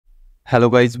Hello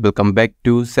guys, welcome back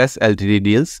to SaaS Ltd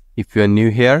deals. If you are new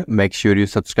here, make sure you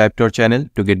subscribe to our channel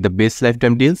to get the best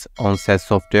lifetime deals on SaaS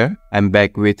software. I'm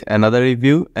back with another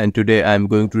review and today I'm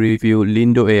going to review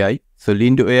Lindo AI. So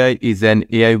Lindo AI is an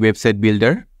AI website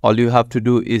builder. All you have to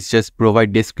do is just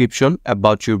provide description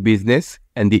about your business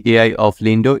and the AI of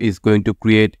Lindo is going to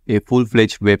create a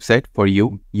full-fledged website for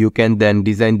you. You can then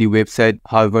design the website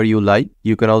however you like.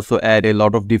 You can also add a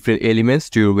lot of different elements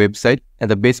to your website. And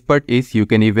the best part is you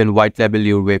can even white label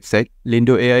your website.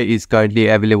 Lindo AI is currently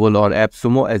available on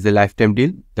AppSumo as a lifetime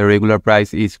deal. The regular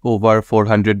price is over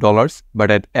 $400,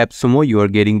 but at AppSumo you are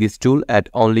getting this tool at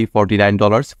only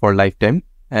 $49 for lifetime.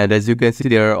 And as you can see,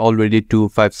 there are already 2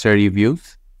 5-star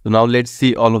reviews. So now let's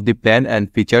see all of the plan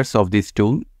and features of this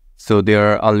tool. So there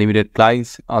are unlimited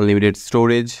clients, unlimited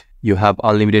storage, you have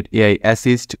unlimited AI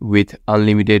assist with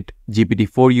unlimited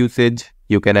GPT-4 usage,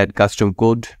 you can add custom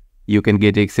code, you can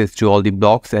get access to all the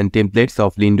blocks and templates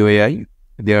of Lindo AI.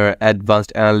 There are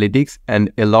advanced analytics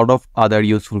and a lot of other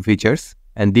useful features.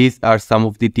 And these are some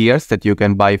of the tiers that you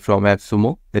can buy from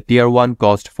AppSumo. The tier 1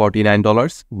 cost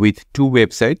 $49 with 2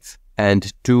 websites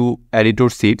and 2 editor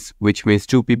seats, which means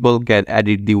 2 people can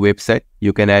edit the website.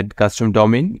 You can add custom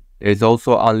domain. There is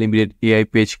also unlimited AI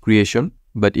page creation.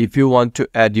 But if you want to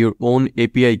add your own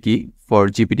API key for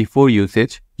GPT-4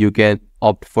 usage, you can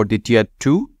opt for the tier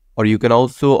 2, or you can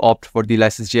also opt for the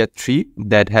license tier 3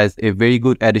 that has a very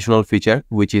good additional feature,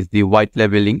 which is the white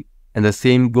labeling. And the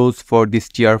same goes for this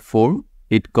tier 4.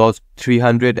 It costs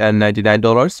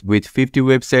 $399 with 50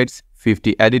 websites,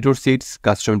 50 editor seats,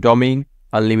 custom domain,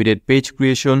 unlimited page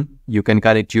creation. You can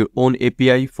connect your own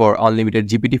API for unlimited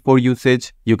GPT-4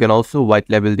 usage. You can also white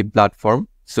label the platform.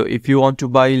 So if you want to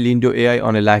buy Lindo AI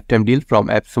on a lifetime deal from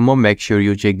AppSumo, make sure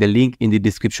you check the link in the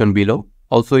description below.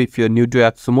 Also, if you're new to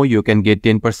AppSumo, you can get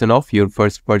 10% off your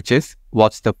first purchase.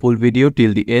 Watch the full video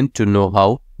till the end to know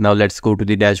how. Now let's go to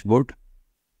the dashboard.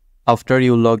 After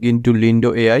you log into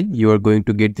Lindo AI, you are going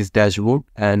to get this dashboard,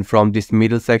 and from this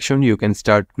middle section, you can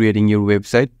start creating your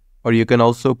website. Or you can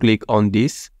also click on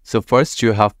this. So first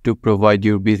you have to provide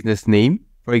your business name.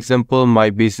 For example,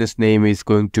 my business name is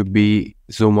going to be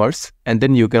Zoomers. And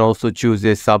then you can also choose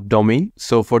a subdomain.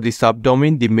 So for the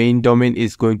subdomain, the main domain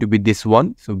is going to be this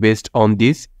one. So based on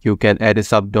this, you can add a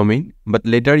subdomain. But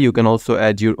later you can also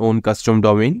add your own custom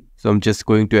domain. So I'm just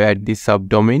going to add this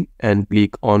subdomain and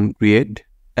click on create.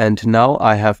 And now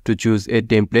I have to choose a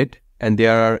template. And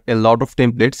there are a lot of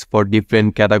templates for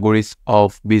different categories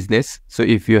of business. So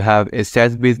if you have a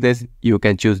SaaS business, you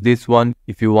can choose this one.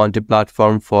 If you want a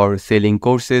platform for selling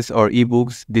courses or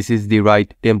ebooks, this is the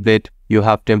right template. You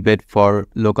have template for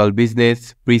local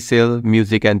business, pre-sale,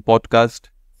 music and podcast.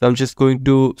 So I'm just going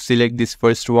to select this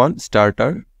first one,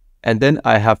 starter. And then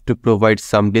I have to provide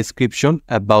some description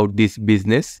about this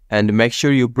business, and make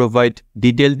sure you provide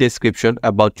detailed description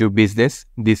about your business.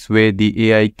 This way the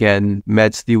AI can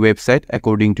match the website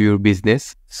according to your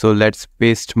business. So let's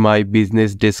paste my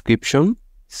business description.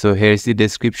 So here's the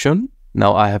description.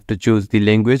 Now I have to choose the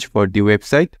language for the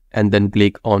website and then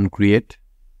click on create.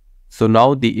 So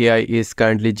now the AI is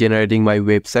currently generating my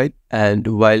website, and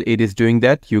while it is doing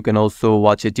that, you can also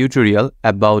watch a tutorial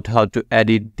about how to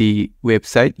edit the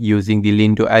website using the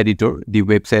Lindo editor, the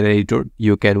website editor.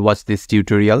 You can watch this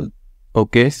tutorial.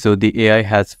 Okay, so the AI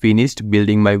has finished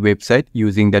building my website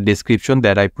using the description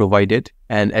that I provided.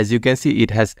 And as you can see,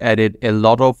 it has added a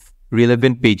lot of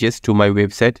relevant pages to my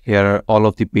website. Here are all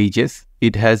of the pages.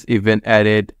 It has even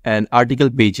added an article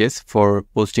pages for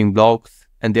posting blogs.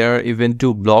 And there are even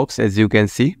 2 blogs, as you can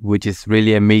see, which is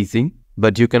really amazing.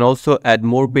 But you can also add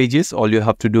more pages. All you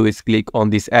have to do is click on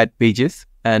this add pages.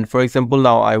 And for example,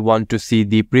 now I want to see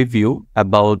the preview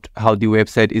about how the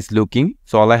website is looking.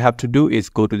 So all I have to do is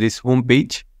go to this home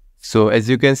page. So as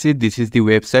you can see, this is the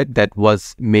website that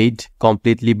was made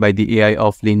completely by the AI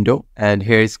of Lindo. And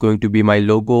here is going to be my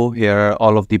logo. Here are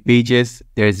all of the pages.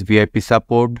 There's VIP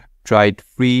support, try it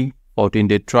free,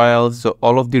 14-day trials. So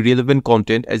all of the relevant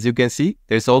content, as you can see,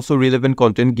 there's also relevant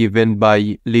content given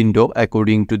by Lindo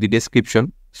according to the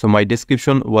description. So my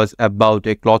description was about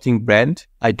a clothing brand.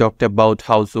 I talked about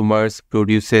how Zoomers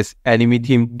produces anime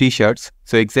themed t-shirts.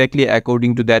 So exactly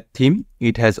according to that theme,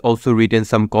 it has also written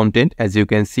some content, as you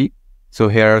can see. So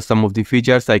here are some of the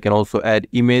features. I can also add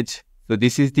image. So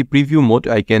this is the preview mode.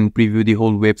 I can preview the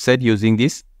whole website using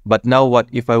this. But now what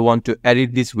if I want to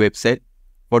edit this website?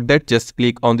 For that, just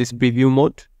click on this preview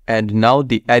mode, and now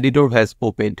the editor has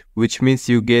opened, which means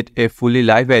you get a fully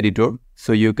live editor.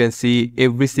 So you can see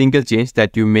every single change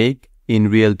that you make in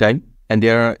real time. And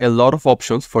there are a lot of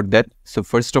options for that. So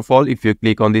first of all, if you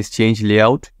click on this change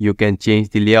layout, you can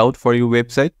change the layout for your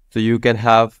website. So you can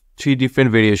have 3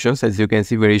 different variations. As you can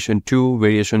see, variation 2,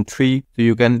 variation 3. So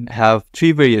you can have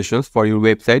 3 variations for your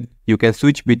website. You can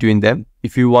switch between them.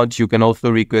 If you want, you can also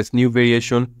request new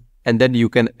variation. And then you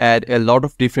can add a lot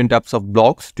of different types of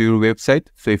blocks to your website.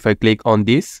 So if I click on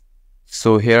this,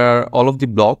 so here are all of the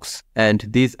blocks, and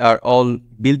these are all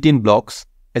built-in blocks.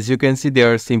 As you can see,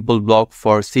 there are simple block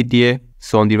for CTA.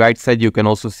 So on the right side, you can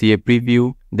also see a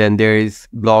preview. Then there is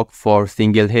block for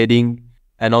single heading.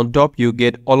 And on top, you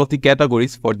get all of the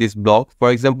categories for this block.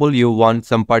 For example, you want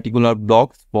some particular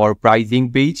blocks for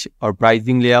pricing page or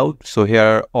pricing layout. So here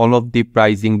are all of the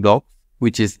pricing blocks,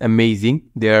 which is amazing.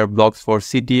 There are blocks for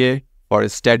CTA, for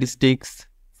statistics,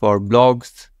 for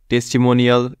blogs,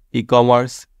 testimonial,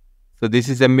 e-commerce. So this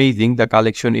is amazing. The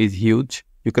collection is huge.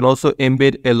 You can also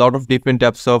embed a lot of different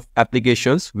types of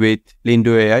applications with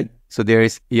Lindo AI. So there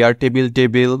is Airtable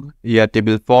table,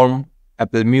 Airtable form,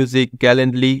 Apple Music,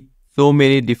 Calendly. So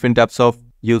many different types of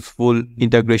useful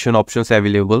integration options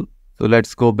available. So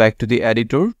let's go back to the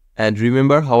editor. And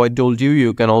remember how I told you,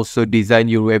 you can also design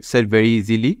your website very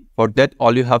easily. For that,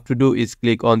 all you have to do is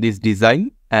click on this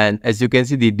design. And as you can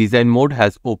see, the design mode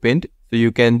has opened. So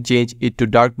you can change it to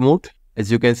dark mode. As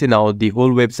you can see now, the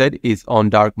whole website is on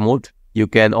dark mode. You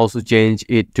can also change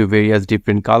it to various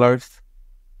different colors.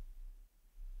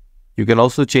 You can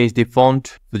also change the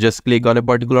font. So just click on a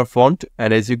particular font.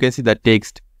 And as you can see, the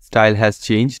text style has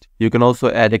changed. You can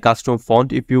also add a custom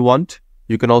font if you want.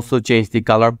 You can also change the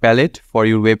color palette for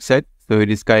your website. So it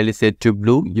is currently set to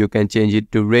blue. You can change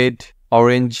it to red,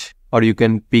 orange, or you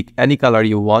can pick any color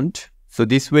you want. So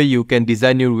this way you can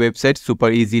design your website super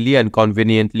easily and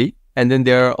conveniently. And then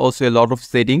there are also a lot of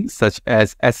settings such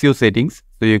as SEO settings.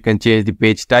 So you can change the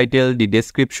page title, the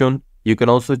description. You can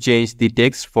also change the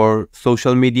text for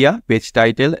social media, page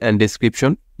title and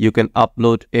description. You can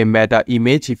upload a meta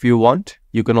image if you want.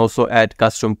 You can also add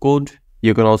custom code.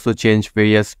 You can also change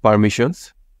various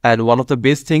permissions. And one of the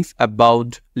best things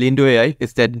about Lindo AI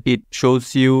is that it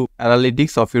shows you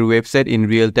analytics of your website in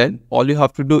real time. All you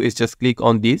have to do is just click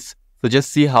on this. So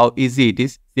just see how easy it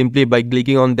is. Simply by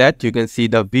clicking on that, you can see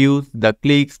the views, the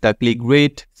clicks, the click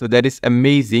rate. So that is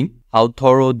amazing how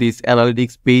thorough this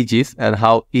analytics page is and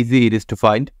how easy it is to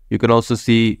find. You can also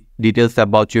see details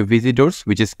about your visitors,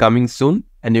 which is coming soon.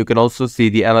 And you can also see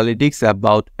the analytics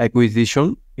about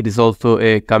acquisition. It is also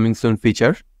a coming soon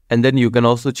feature. And then you can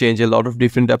also change a lot of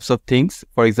different types of things.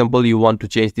 For example, you want to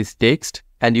change this text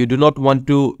and you do not want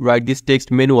to write this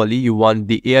text manually. You want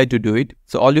the AI to do it.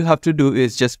 So all you have to do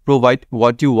is just provide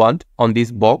what you want on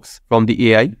this box from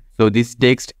the AI. So this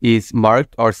text is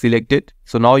marked or selected.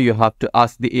 So now you have to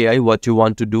ask the AI what you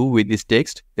want to do with this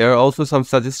text. There are also some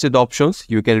suggested options.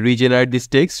 You can regenerate this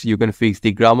text. You can fix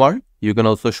the grammar. You can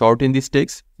also shorten this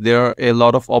text. There are a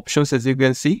lot of options as you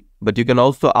can see. But you can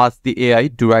also ask the AI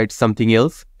to write something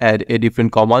else. Add a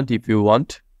different command if you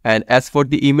want. And as for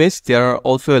the image, there are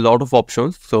also a lot of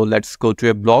options. So let's go to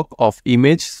a block of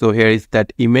image. So here is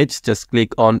that image. Just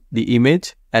click on the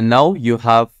image. And now you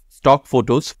have stock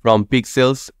photos from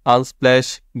Pixels,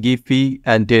 Unsplash, Giphy,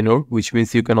 and Tenor, which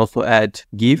means you can also add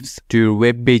GIFs to your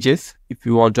web pages. If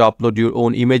you want to upload your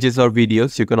own images or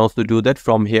videos, you can also do that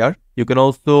from here. You can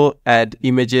also add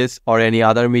images or any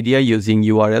other media using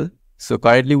URL. So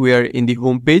currently we are in the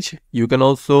home page. You can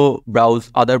also browse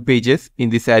other pages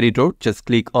in this editor. Just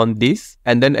click on this.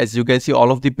 And then as you can see, all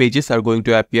of the pages are going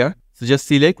to appear. So just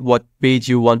select what page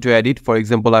you want to edit. For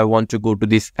example, I want to go to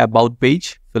this about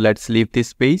page. So let's leave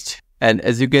this page. And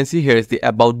as you can see, here is the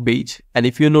about page. And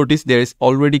if you notice, there is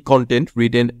already content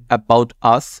written about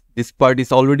us. This part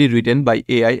is already written by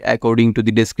AI according to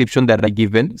the description that I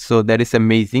given. So that is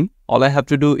amazing. All I have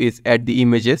to do is add the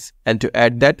images. And to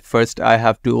add that, first I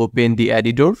have to open the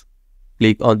editor.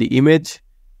 Click on the image.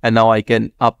 And now I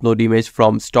can upload image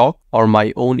from stock or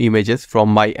my own images from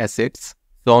my assets.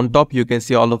 So on top, you can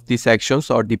see all of the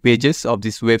sections or the pages of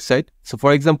this website. So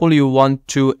for example, you want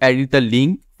to edit the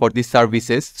link for the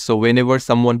services. So whenever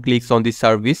someone clicks on the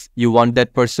service, you want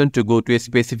that person to go to a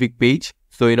specific page.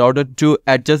 So in order to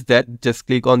adjust that, just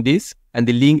click on this and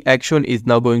the link action is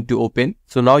now going to open.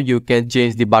 So now you can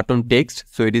change the button text.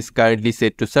 So it is currently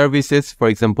set to services. For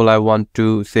example, I want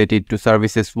to set it to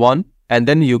services 1. And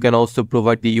then you can also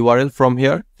provide the URL from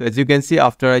here. So as you can see,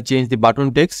 after I change the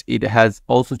button text, it has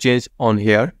also changed on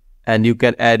here. And you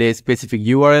can add a specific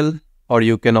URL, or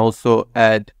you can also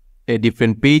add a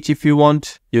different page if you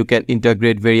want. You can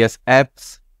integrate various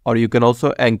apps, or you can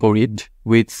also anchor it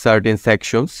with certain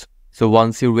sections. So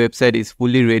once your website is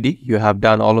fully ready, you have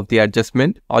done all of the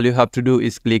adjustment. All you have to do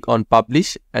is click on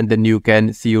publish, and then you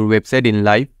can see your website in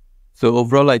live. So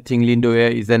overall, I think Lindo AI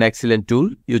is an excellent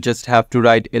tool. You just have to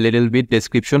write a little bit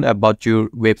description about your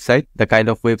website, the kind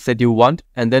of website you want,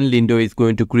 and then Lindo is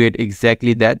going to create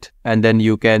exactly that. And then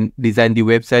you can design the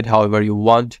website however you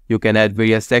want. You can add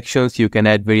various sections, you can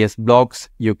add various blogs,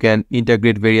 you can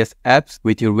integrate various apps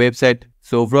with your website.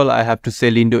 So overall, I have to say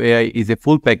Lindo AI is a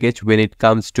full package when it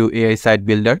comes to AI site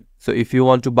builder. So if you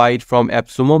want to buy it from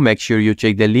AppSumo, make sure you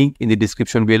check the link in the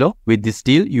description below. With this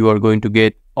deal, you are going to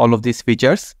get all of these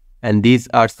features. And these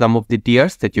are some of the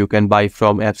tiers that you can buy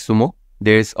from AppSumo.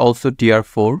 There is also tier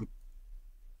 4.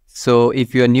 So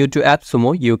if you are new to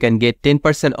AppSumo, you can get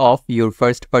 10% off your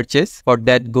first purchase. For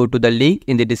that, go to the link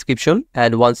in the description.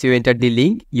 And once you enter the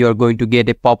link, you are going to get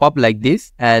a pop-up like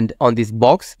this. And on this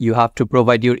box, you have to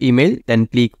provide your email. Then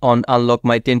click on unlock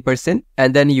my 10%.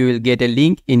 And then you will get a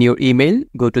link in your email.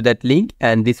 Go to that link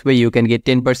and this way you can get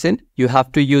 10%. You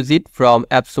have to use it from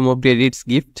AppSumo Credits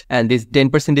Gift. And this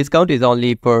 10% discount is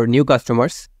only for new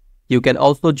customers. You can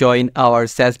also join our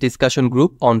SaaS discussion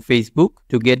group on Facebook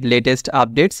to get latest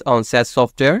updates on SaaS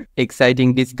software,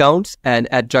 exciting discounts, and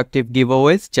attractive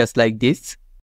giveaways just like this.